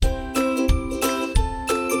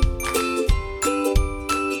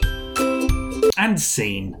and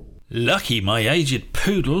scene. Lucky my aged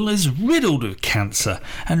poodle is riddled with cancer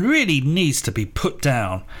and really needs to be put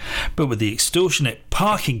down. But with the extortionate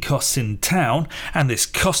parking costs in town and this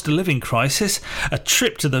cost of living crisis, a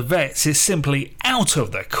trip to the vets is simply out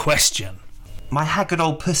of the question. My haggard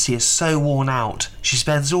old pussy is so worn out. She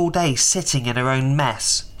spends all day sitting in her own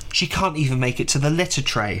mess. She can't even make it to the litter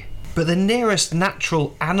tray. But the nearest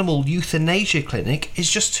natural animal euthanasia clinic is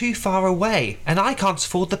just too far away, and I can't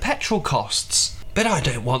afford the petrol costs. But I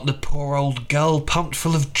don't want the poor old girl pumped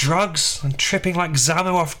full of drugs and tripping like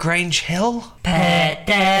Zamo off Grange Hill. Pet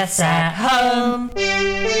Deaths at Home.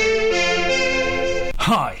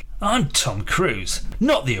 Hi, I'm Tom Cruise,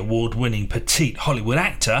 not the award-winning petite Hollywood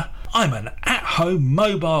actor. I'm an at-home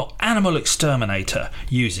mobile animal exterminator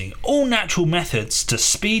using all natural methods to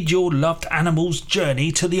speed your loved animal's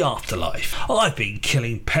journey to the afterlife. I've been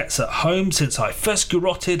killing pets at home since I first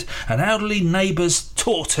garroted an elderly neighbour's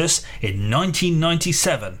tortoise in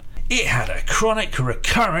 1997. It had a chronic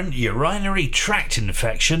recurrent urinary tract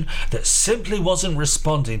infection that simply wasn't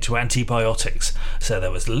responding to antibiotics, so there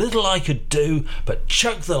was little I could do but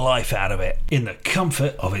choke the life out of it in the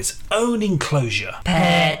comfort of its own enclosure.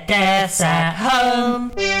 Pet Deaths at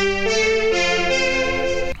Home.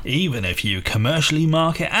 Even if you commercially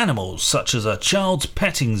market animals such as a child's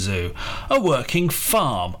petting zoo, a working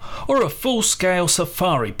farm, or a full-scale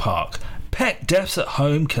safari park, Pet Deaths at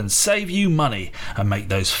Home can save you money and make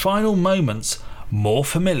those final moments more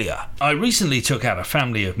familiar. I recently took out a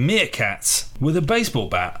family of meerkats with a baseball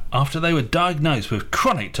bat after they were diagnosed with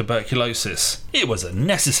chronic tuberculosis. It was a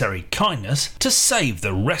necessary kindness to save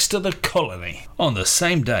the rest of the colony. On the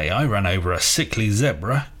same day, I ran over a sickly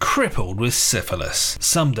zebra crippled with syphilis.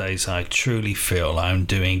 Some days I truly feel I'm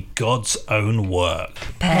doing God's own work.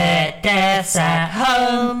 Pet Deaths at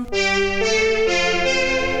Home.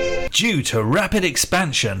 Due to rapid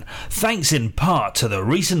expansion, thanks in part to the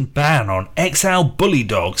recent ban on XL bully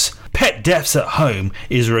dogs, Pet Deaths at Home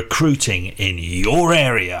is recruiting in your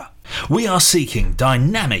area. We are seeking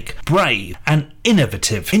dynamic, brave and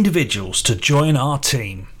innovative individuals to join our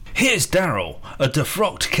team. Here's Daryl, a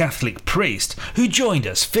defrocked Catholic priest who joined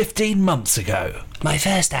us 15 months ago. My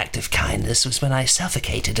first act of kindness was when I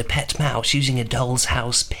suffocated a pet mouse using a doll's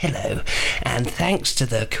house pillow, and thanks to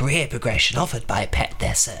the career progression offered by Pet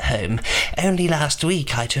Deaths at Home, only last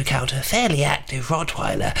week I took out a fairly active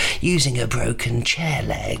Rottweiler using a broken chair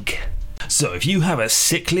leg. So if you have a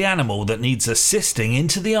sickly animal that needs assisting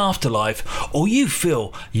into the afterlife, or you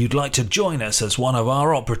feel you'd like to join us as one of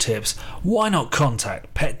our operatives, why not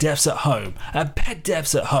contact Pet Deaths at Home at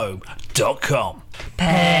petdeathsathome.com.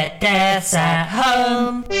 Pet Deaths at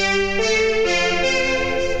Home.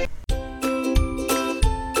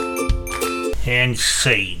 And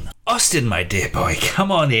scene. Austin, my dear boy,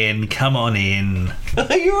 come on in.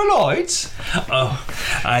 Are you alright? Oh,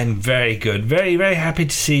 I'm very good. Very, very happy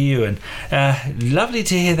to see you, and lovely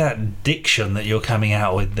to hear that diction that you're coming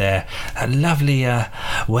out with there. That lovely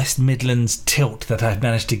West Midlands tilt that I've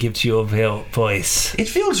managed to give to your voice. It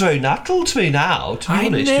feels very natural to me now, to be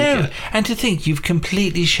honest know. with you. And to think you've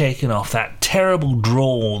completely shaken off that terrible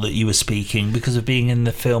drawl that you were speaking because of being in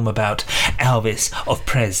the film about Elvis of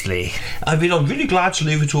Presley. I mean, I'm really glad to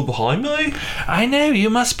leave it all behind me. I know, you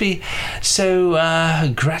must be so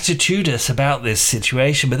gratitudinous about this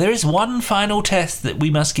situation, but there is one final test that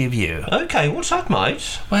we must give you. Okay, what's that,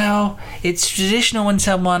 mate? Well, it's traditional when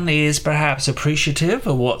someone is perhaps appreciative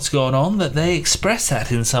of what's going on that they express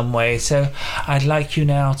that in some way, so I'd like you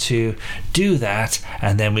now to do that,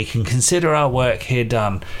 and then we can consider our work here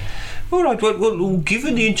done. All right, well,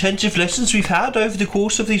 given the intensive lessons we've had over the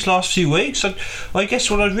course of these last few weeks, I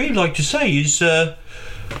guess what I'd really like to say is,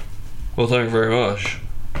 well, thank you very much.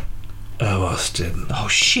 Oh, Austin. Oh,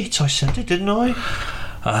 shit, I said it, didn't I?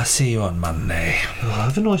 I'll see you on Monday. Oh,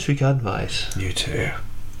 have a nice weekend, mate. You too.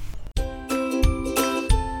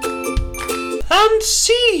 And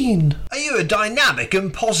scene! Are you a dynamic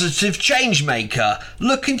and positive change maker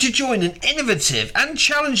looking to join an innovative and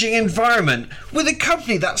challenging environment with a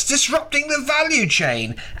company that's disrupting the value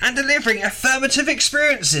chain and delivering affirmative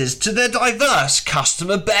experiences to their diverse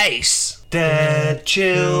customer base? Dead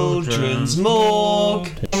Children's Morgue.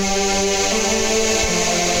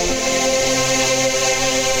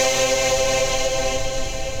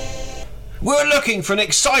 We're looking for an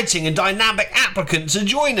exciting and dynamic applicant to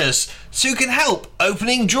join us who can help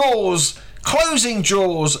opening drawers, closing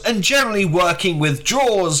drawers, and generally working with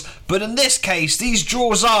drawers. But in this case, these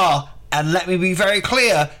drawers are, and let me be very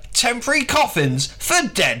clear, temporary coffins for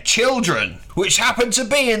dead children, which happen to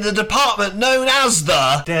be in the department known as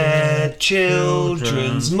the Dead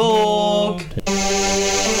Children's Morgue.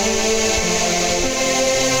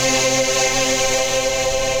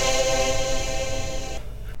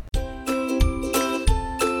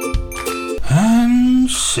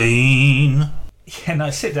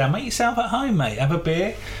 sit down, make yourself at home, mate. Have a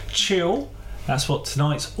beer, chill. That's what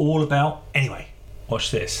tonight's all about. Anyway,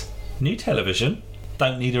 watch this. New television.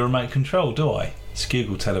 Don't need a remote control, do I? It's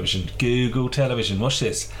Google Television. Google Television. Watch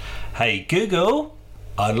this. Hey, Google,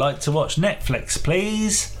 I'd like to watch Netflix,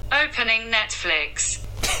 please. Opening Netflix.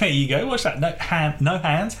 There you go. Watch that. No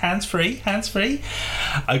hands. Hands free.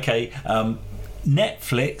 Okay.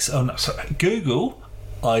 Netflix. Oh no. Sorry. Google.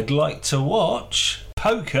 I'd like to watch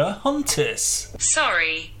Pocahontas.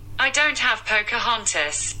 Sorry, I don't have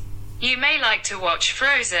Pocahontas. You may like to watch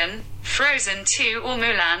Frozen, Frozen 2 or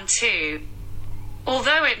Mulan 2.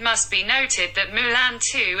 Although it must be noted that Mulan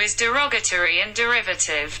 2 is derogatory and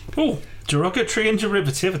derivative. Oh, derogatory and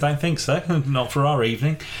derivative? I don't think so. Not for our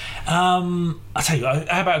evening. I'll tell you,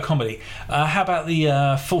 how about a comedy? How about the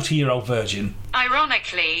 40-Year-Old Virgin?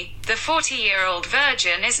 Ironically, the 40-Year-Old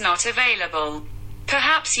Virgin is not available.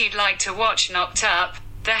 Perhaps you'd like to watch Knocked Up,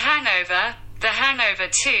 The Hangover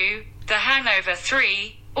 2, The Hangover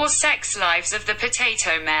 3, or Sex Lives of the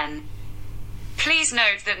Potato Men. Please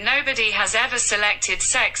note that nobody has ever selected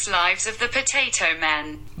Sex Lives of the Potato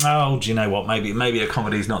Men. Oh, do you know what? Maybe a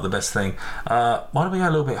comedy's not the best thing. Why don't we go a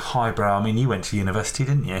little bit highbrow? I mean, you went to university,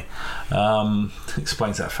 didn't you?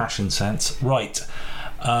 Explains that fashion sense. Right.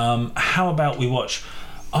 How about we watch...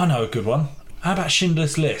 I know a good one. How about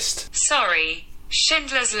Schindler's List? Sorry,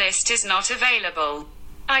 Schindler's List is not available.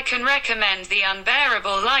 I can recommend The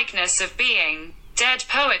Unbearable Likeness of Being, Dead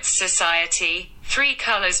Poets Society, 3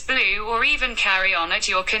 Colors Blue, or even Carry On at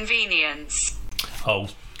your convenience. Oh,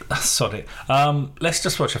 sod it. Let's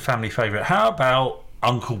just watch a family favourite. How about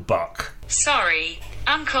Uncle Buck? Sorry,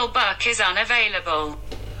 Uncle Buck is unavailable.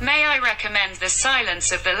 May I recommend The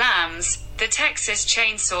Silence of the Lambs, The Texas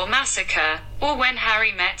Chainsaw Massacre, or When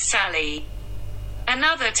Harry Met Sally?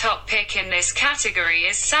 Another top pick in this category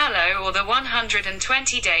is Sallow or The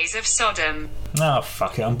 120 Days of Sodom. Oh,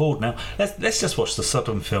 fuck it, I'm bored now. Let's just watch the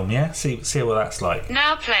Sodom film, yeah? See what that's like.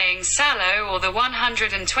 Now playing Sallow or The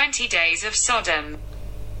 120 Days of Sodom.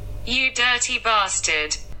 You dirty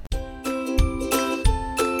bastard.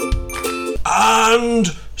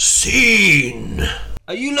 And scene.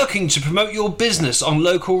 Are you looking to promote your business on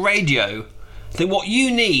local radio? Then what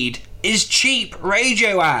you need is cheap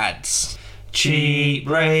radio ads. Cheap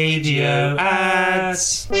radio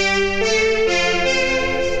ads.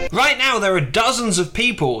 Right now there are dozens of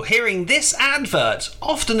people hearing this advert,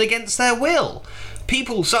 often against their will.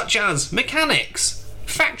 People such as mechanics,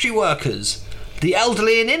 factory workers, the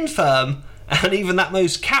elderly and infirm, and even that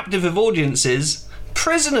most captive of audiences,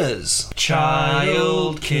 prisoners.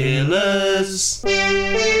 Child killers.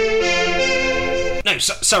 No,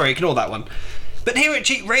 sorry, ignore that one. But here at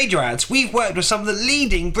Cheap Radio Ads, we've worked with some of the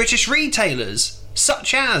leading British retailers,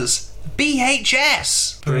 such as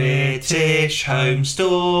BHS, British Home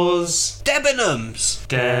Stores, Debenhams,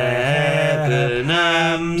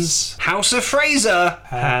 House of Fraser,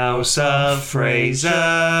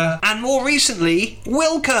 and more recently,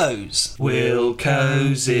 Wilko's.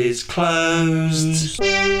 Wilko's is closed.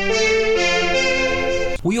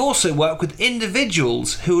 We also work with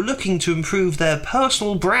individuals who are looking to improve their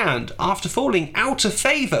personal brand after falling out of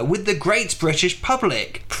favour with the great British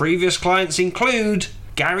public. Previous clients include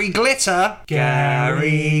Gary Glitter, and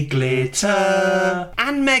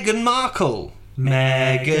Meghan Markle.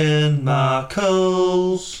 Meghan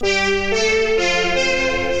Markle.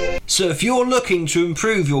 So if you're looking to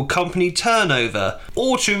improve your company turnover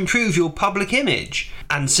or to improve your public image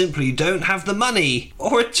and simply don't have the money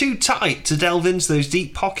or are too tight to delve into those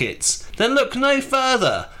deep pockets, then look no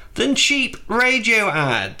further than Cheap Radio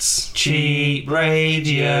Ads. Cheap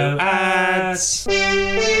Radio Ads.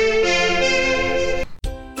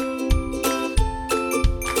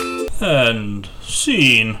 And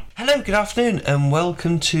scene. Hello, good afternoon, and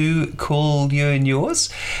welcome to Call You and Yours.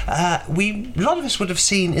 A lot of us would have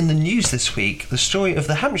seen in the news this week the story of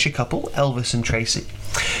the Hampshire couple, Elvis and Tracy,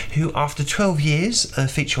 who, after 12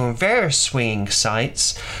 years, feature on various swinging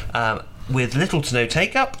sites with little to no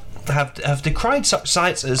take-up, have decried such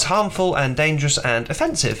sites as harmful and dangerous and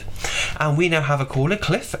offensive. And we now have a caller,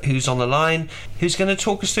 Cliff, who's on the line, who's going to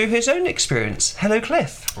talk us through his own experience. Hello,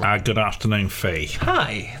 Cliff. Good afternoon, Fee.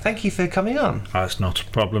 Hi, thank you for coming on. That's not a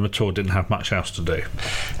problem at all. Didn't have much else to do.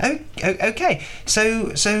 Okay,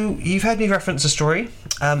 so you've heard me reference a story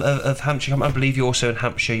of Hampshire. I believe you're also in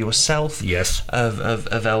Hampshire yourself. Yes. Of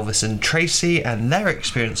Elvis and Tracy and their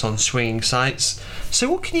experience on swinging sites. So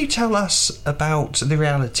what can you tell us about the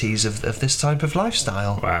realities of this type of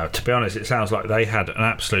lifestyle? Wow, to be honest, it sounds like they had an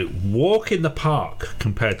absolute walk in the park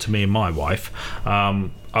compared to me and my wife.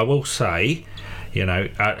 I will say,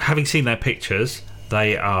 having seen their pictures,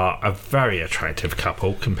 They are a very attractive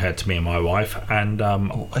couple compared to me and my wife, and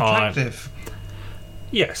Attractive.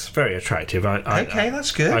 yes, very attractive. Okay,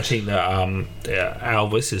 that's good. I think that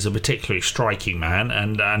Elvis is a particularly striking man,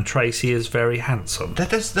 and Tracy is very handsome.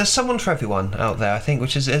 There's someone for everyone out there, I think,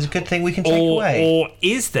 which is a good thing we can take away. Or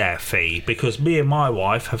is there, Fee? Because me and my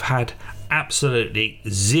wife have had absolutely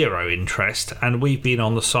zero interest, and we've been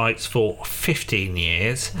on the sites for 15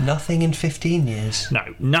 years. Nothing in 15 years.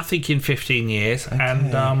 No, nothing in 15 years,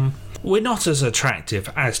 and we're not as attractive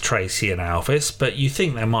as Tracy and Elvis, but you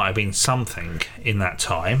think there might have been something in that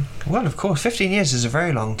time. Well, of course, 15 years is a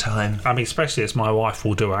very long time. I mean, especially as my wife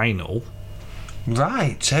will do anal.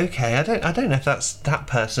 Right. Okay. I don't know if that's that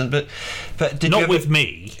person, but did Not you ever, with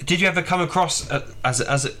me. Did you ever come across, as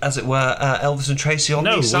it were, Elvis and Tracy on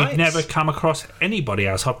No, these sites? we've never come across anybody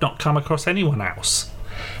else. I've not come across anyone else.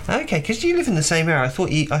 Okay, because you live in the same area. I thought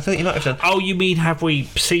you might have done. Oh, you mean have we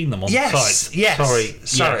seen them on Yes, the site? yes.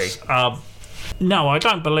 Sorry. Yes. No, I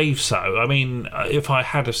don't believe so. I mean, if I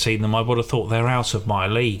had have seen them, I would have thought they're out of my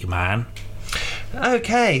league, man.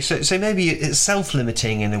 Okay, so maybe it's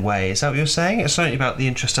self-limiting in a way. Is that what you're saying? It's something about the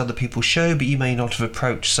interest other people show, but you may not have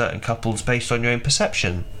approached certain couples based on your own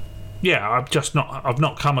perception. Yeah, I've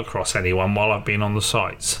not come across anyone while I've been on the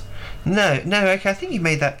sites. No, okay, I think you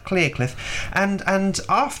made that clear, Cliff. And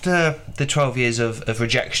after the 12 years of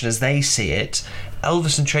rejection as they see it,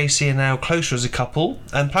 Elvis and Tracy are now closer as a couple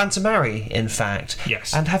and plan to marry, in fact.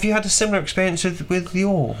 Yes. And have you had a similar experience with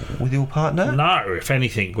your partner? No, if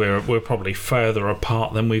anything, we're probably further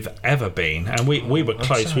apart than we've ever been. And we were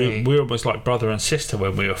close. We were almost like brother and sister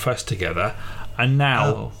when we were first together. And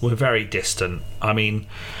now we're very distant. I mean,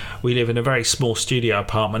 we live in a very small studio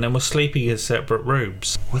apartment and we're sleeping in separate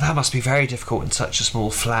rooms. Well, that must be very difficult in such a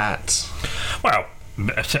small flat. Well,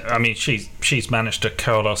 I mean, she's managed to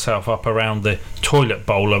curl herself up around the toilet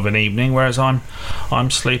bowl of an evening, whereas I'm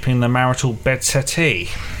sleeping in the marital bed settee.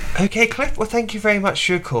 Okay, Cliff, well, thank you very much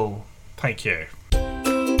for your call. Thank you.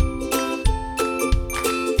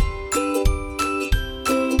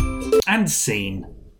 And scene.